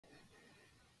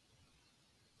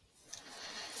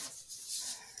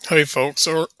Hey folks,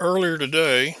 so earlier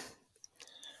today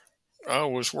I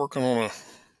was working on a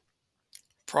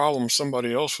problem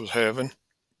somebody else was having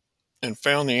and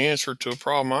found the answer to a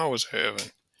problem I was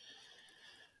having.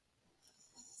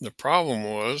 The problem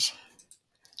was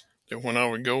that when I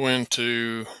would go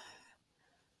into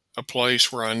a place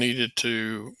where I needed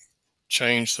to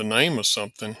change the name of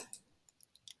something,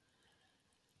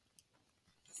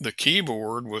 the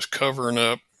keyboard was covering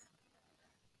up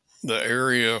the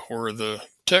area where the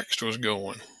text was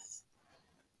going.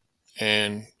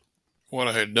 And what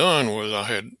I had done was I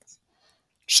had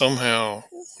somehow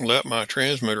let my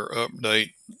transmitter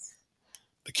update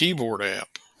the keyboard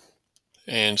app.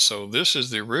 And so this is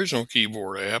the original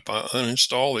keyboard app. I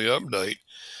uninstall the update,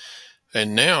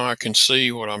 and now I can see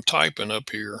what I'm typing up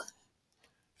here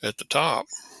at the top.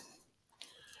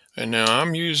 And now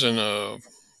I'm using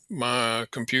my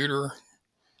computer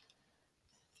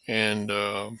and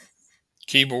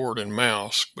keyboard and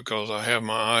mouse because I have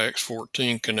my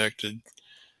iX14 connected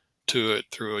to it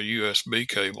through a USB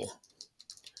cable.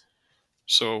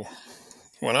 So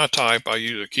when I type, I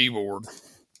use a keyboard.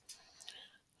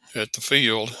 At the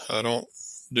field, I don't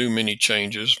do many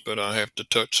changes, but I have to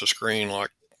touch the screen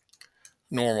like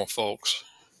normal folks.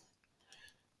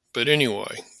 But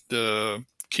anyway, the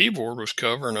keyboard was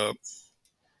covering up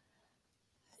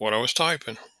what I was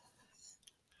typing.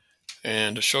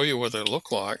 And to show you what that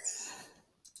looked like,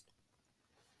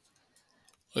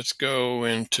 let's go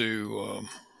into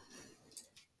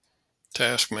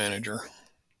Task Manager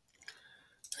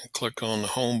and click on the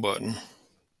Home button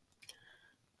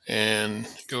and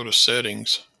go to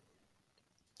Settings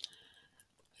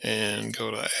and go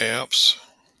to Apps.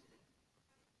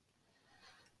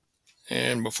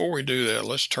 And before we do that,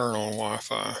 let's turn on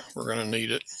Wi-Fi. We're going to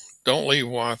need it. Don't leave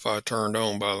Wi-Fi turned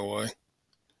on, by the way.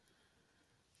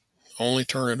 Only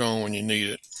turn it on when you need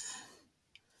it.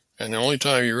 And the only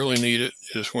time you really need it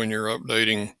is when you're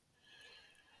updating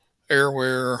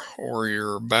AirWare or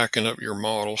you're backing up your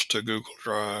models to Google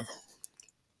Drive.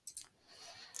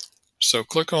 So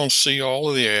click on See All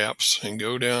of the Apps and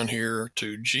go down here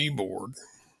to Gboard.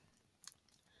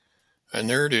 And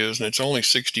there it is, and it's only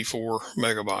 64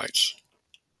 megabytes.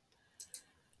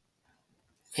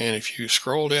 And if you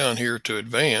scroll down here to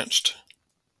Advanced,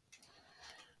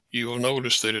 you will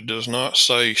notice that it does not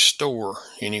say Store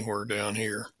anywhere down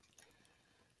here.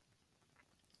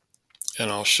 And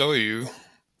I'll show you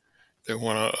that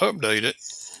when I update it,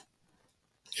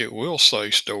 it will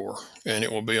say Store, and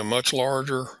it will be a much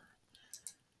larger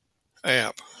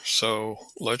app. So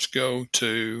let's go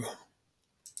to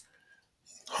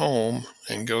Home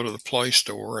and go to the Play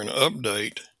Store and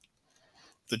update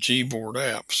the Gboard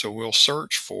app. So we'll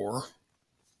search for,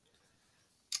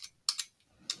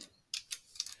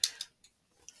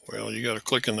 well, you got to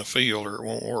click in the field or it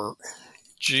won't work,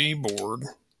 Gboard,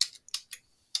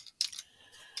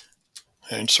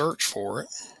 and search for it.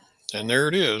 And there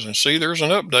it is. And see, there's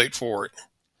an update for it.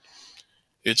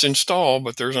 It's installed,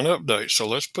 but there's an update. So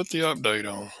let's put the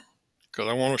update on because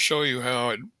I want to show you how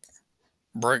it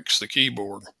breaks the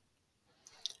keyboard.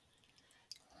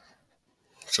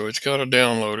 So it's got to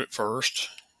download it first.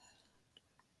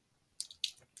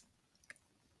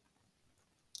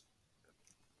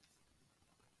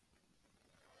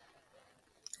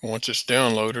 Once it's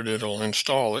downloaded, it'll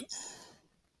install it,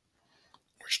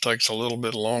 which takes a little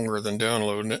bit longer than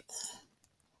downloading it.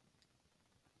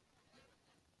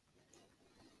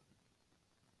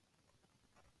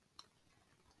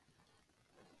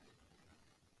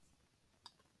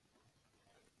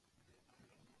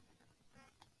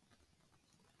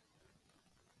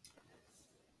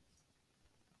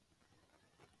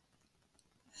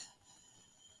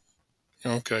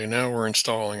 Okay, now we're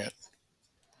installing it.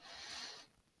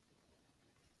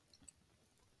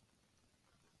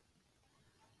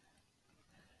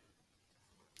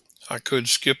 I could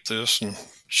skip this and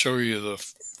show you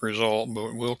the result,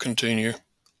 but we'll continue.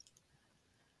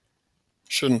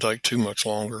 Shouldn't take too much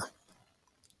longer.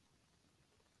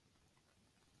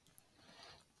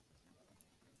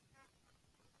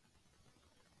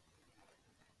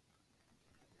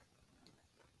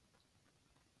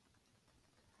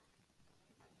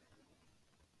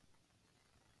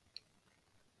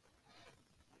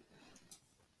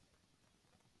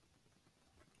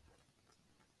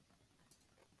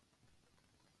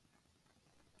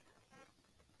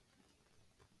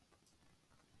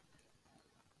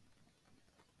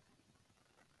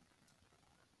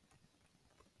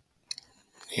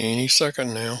 Any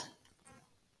second now.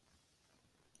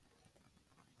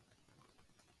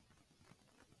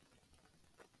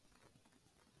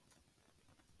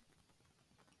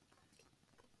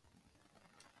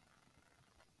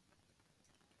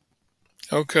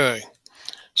 Okay,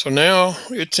 so now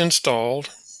it's installed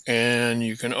and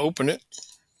you can open it,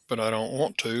 but I don't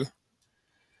want to.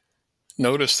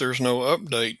 Notice there's no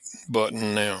update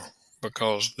button now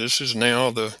because this is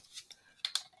now the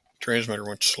transmitter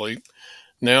went to sleep.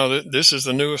 Now that this is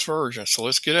the newest version, so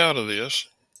let's get out of this.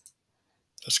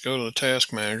 Let's go to the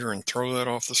task manager and throw that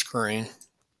off the screen.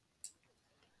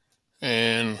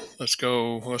 And let's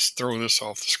throw this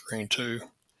off the screen too.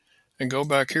 And go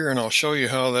back here and I'll show you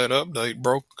how that update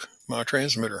broke my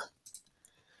transmitter.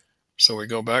 So we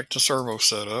go back to servo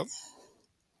setup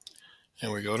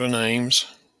and we go to names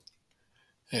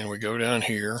and we go down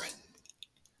here.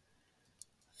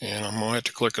 And I'm going to have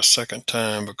to click a second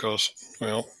time because,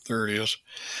 well, there it is.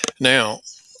 Now,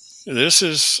 this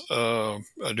is a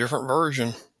different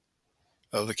version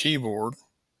of the keyboard,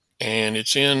 and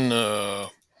it's in,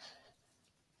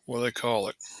 what do they call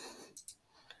it?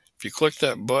 If you click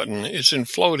that button, it's in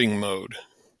floating mode.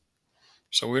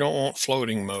 So we don't want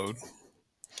floating mode.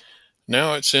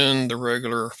 Now it's in the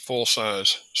regular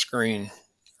full-size screen,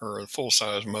 or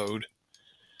full-size mode.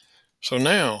 So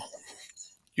now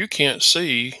you can't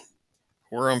see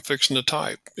where I'm fixing to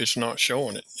type. It's not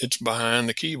showing it. It's behind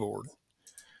the keyboard.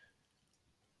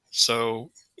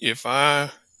 So if I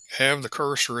have the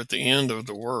cursor at the end of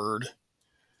the word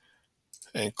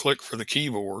and click for the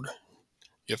keyboard,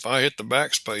 if I hit the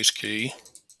backspace key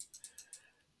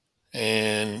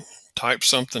and type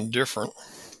something different,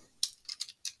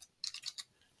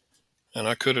 and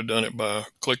I could have done it by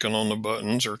clicking on the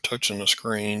buttons or touching the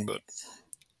screen, but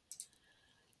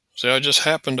see, I just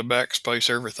happened to backspace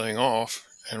everything off,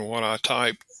 and what I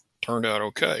typed turned out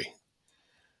okay.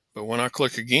 But when I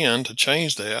click again to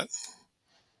change that,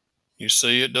 you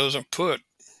see it doesn't put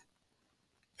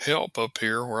help up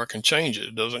here where I can change it.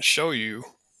 It doesn't show you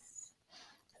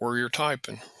where you're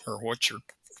typing or what you're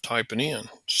typing in.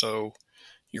 So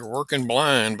you're working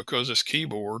blind because this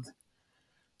keyboard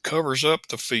covers up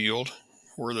the field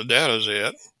where the data's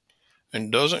at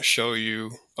and doesn't show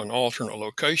you an alternate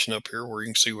location up here where you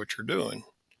can see what you're doing.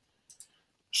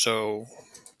 So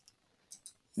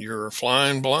you're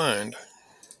flying blind.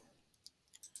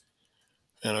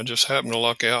 And I just happened to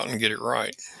luck out and get it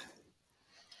right.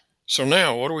 So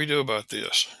now what do we do about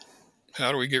this?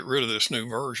 How do we get rid of this new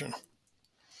version?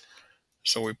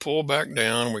 So we pull back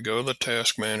down, we go to the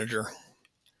task manager,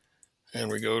 and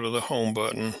we go to the home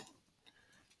button,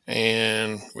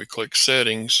 and we click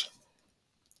settings,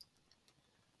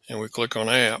 and we click on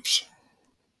apps,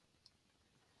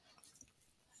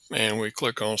 and we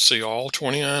click on see all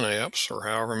 29 apps, or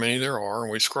however many there are,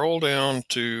 and we scroll down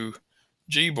to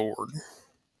Gboard.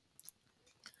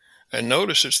 And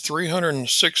notice it's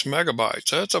 306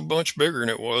 megabytes. That's a bunch bigger than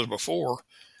it was before.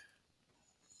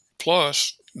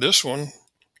 Plus, this one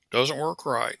doesn't work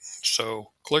right.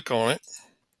 So click on it,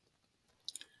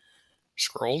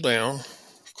 scroll down,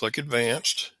 click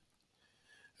Advanced,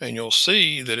 and you'll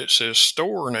see that it says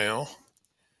Store now,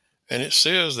 and it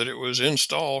says that it was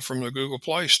installed from the Google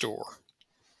Play Store.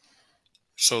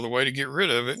 So the way to get rid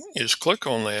of it is click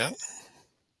on that,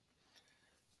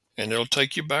 and it'll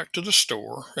take you back to the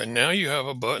store, and now you have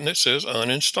a button that says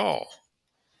Uninstall.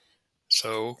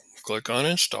 So click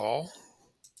Uninstall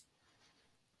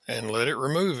and let it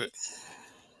remove it.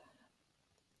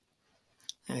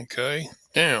 Okay,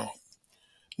 now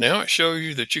it shows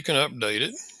you that you can update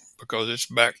it because it's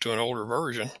back to an older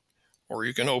version, or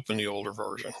you can open the older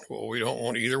version. Well, we don't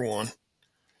want either one.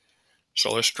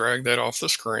 So let's drag that off the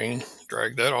screen,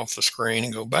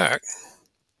 and go back.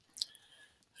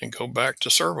 And go back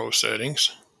to servo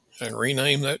settings and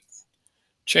rename that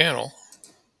channel.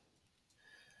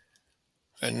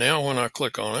 And now when I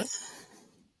click on it,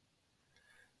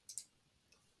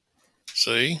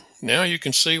 see, now you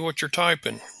can see what you're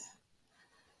typing.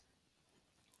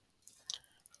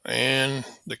 And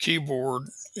the keyboard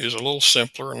is a little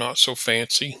simpler, not so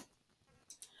fancy.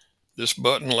 This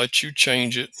button lets you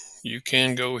change it. You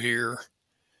can go here.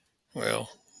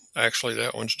 Well, actually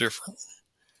that one's different.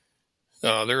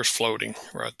 There's floating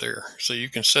right there. So you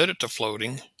can set it to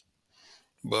floating,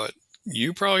 but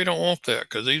you probably don't want that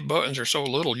because these buttons are so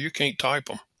little you can't type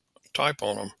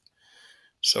on them.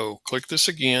 So click this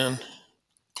again,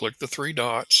 click the three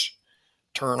dots,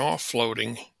 turn off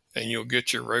floating, and you'll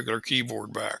get your regular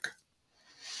keyboard back.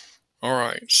 All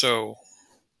right, so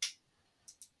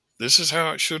this is how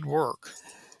it should work.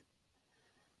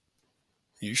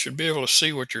 You should be able to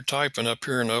see what you're typing up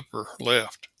here in the upper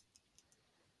left.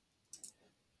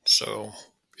 So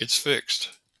it's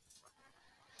fixed.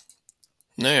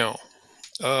 Now,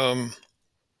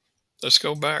 let's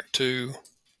go back to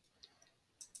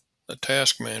the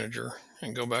task manager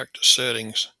and go back to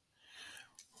settings.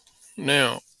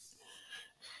 Now,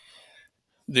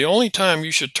 The only time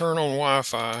you should turn on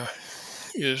Wi-Fi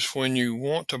is when you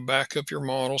want to back up your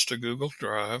models to Google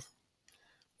Drive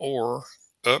or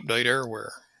update AirWare.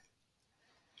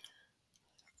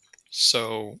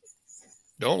 So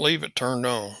don't leave it turned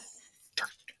on.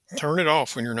 Turn it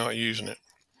off when you're not using it.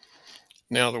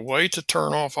 Now, the way to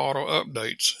turn off auto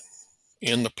updates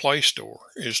in the Play Store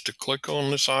is to click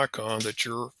on this icon that's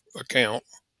your account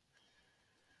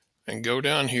and go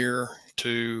down here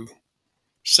to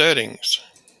Settings.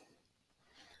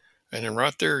 And then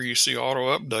right there you see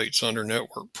auto updates under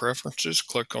Network Preferences.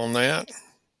 Click on that.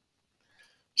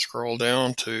 Scroll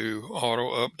down to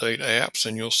auto update apps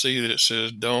and you'll see that it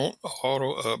says don't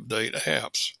auto update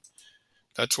apps.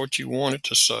 That's what you want it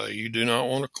to say. You do not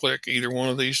want to click either one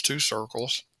of these two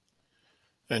circles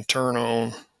and turn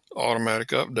on automatic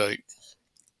update.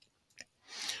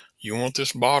 You want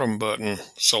this bottom button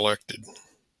selected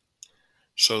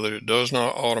so that it does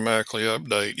not automatically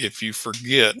update if you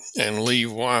forget and leave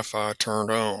Wi-Fi turned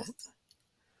on.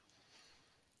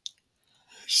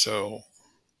 So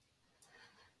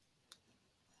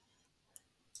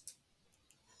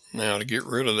now to get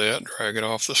rid of that, drag it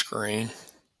off the screen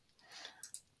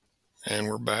and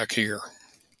we're back here.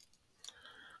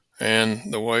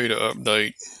 And the way to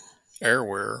update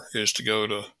AirWare is to go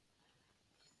to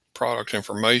product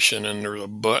information and there's a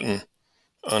button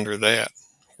under that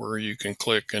where you can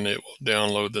click and it will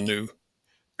download the new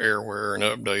AirWare and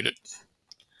update it.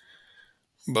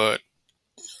 But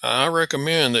I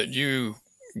recommend that you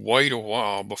wait a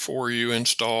while before you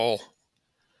install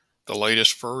the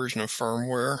latest version of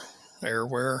firmware,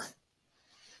 AirWare,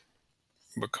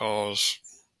 because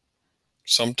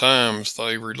sometimes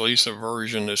they release a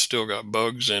version that's still got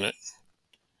bugs in it.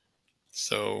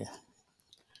 So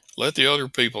let the other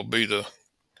people be the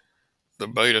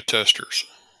beta testers.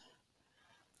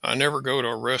 I never go to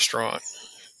a restaurant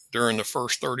during the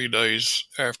first 30 days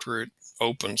after it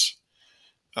opens.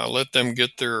 I let them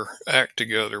get their act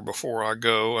together before I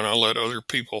go, and I let other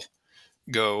people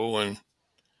go. And,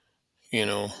 you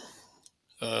know,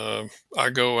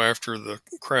 I go after the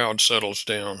crowd settles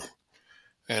down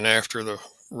and after the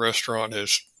restaurant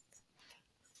has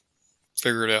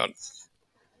figured out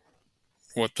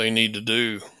what they need to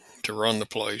do to run the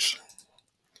place.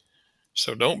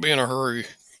 So don't be in a hurry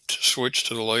to switch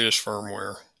to the latest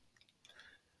firmware.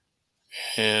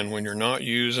 And when you're not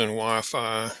using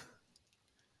Wi-Fi,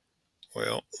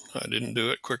 well, I didn't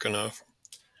do it quick enough.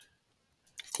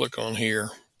 Click on here.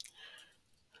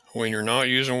 When you're not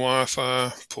using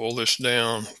Wi-Fi, pull this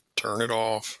down, turn it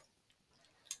off.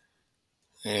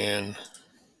 And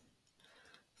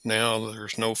now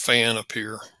there's no fan up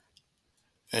here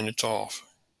and it's off.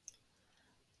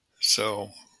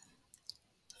 So,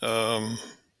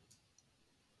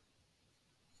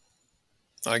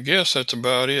 I guess that's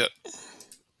about it.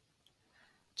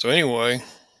 So anyway,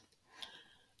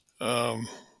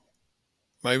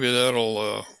 maybe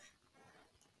that'll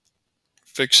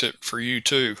fix it for you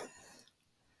too,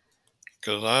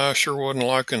 because I sure wasn't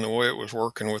liking the way it was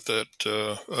working with that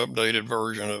updated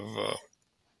version of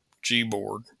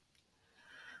Gboard.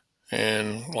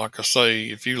 And like I say,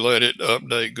 if you let it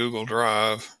update Google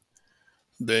Drive,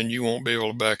 then you won't be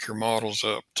able to back your models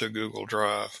up to Google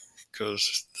Drive,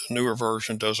 because the newer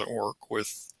version doesn't work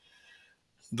with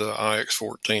the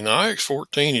iX14. The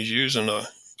iX14 is using an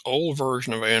old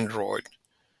version of Android.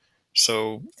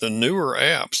 So the newer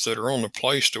apps that are on the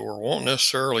Play Store won't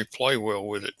necessarily play well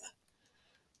with it.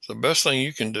 So the best thing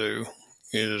you can do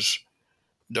is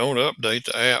don't update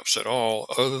the apps at all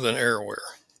other than AirWare.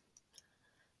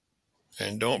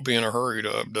 And don't be in a hurry to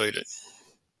update it.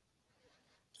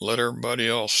 Let everybody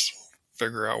else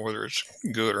figure out whether it's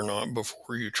good or not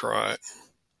before you try it.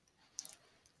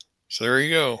 So there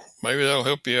you go. Maybe that'll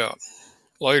help you out.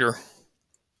 Later.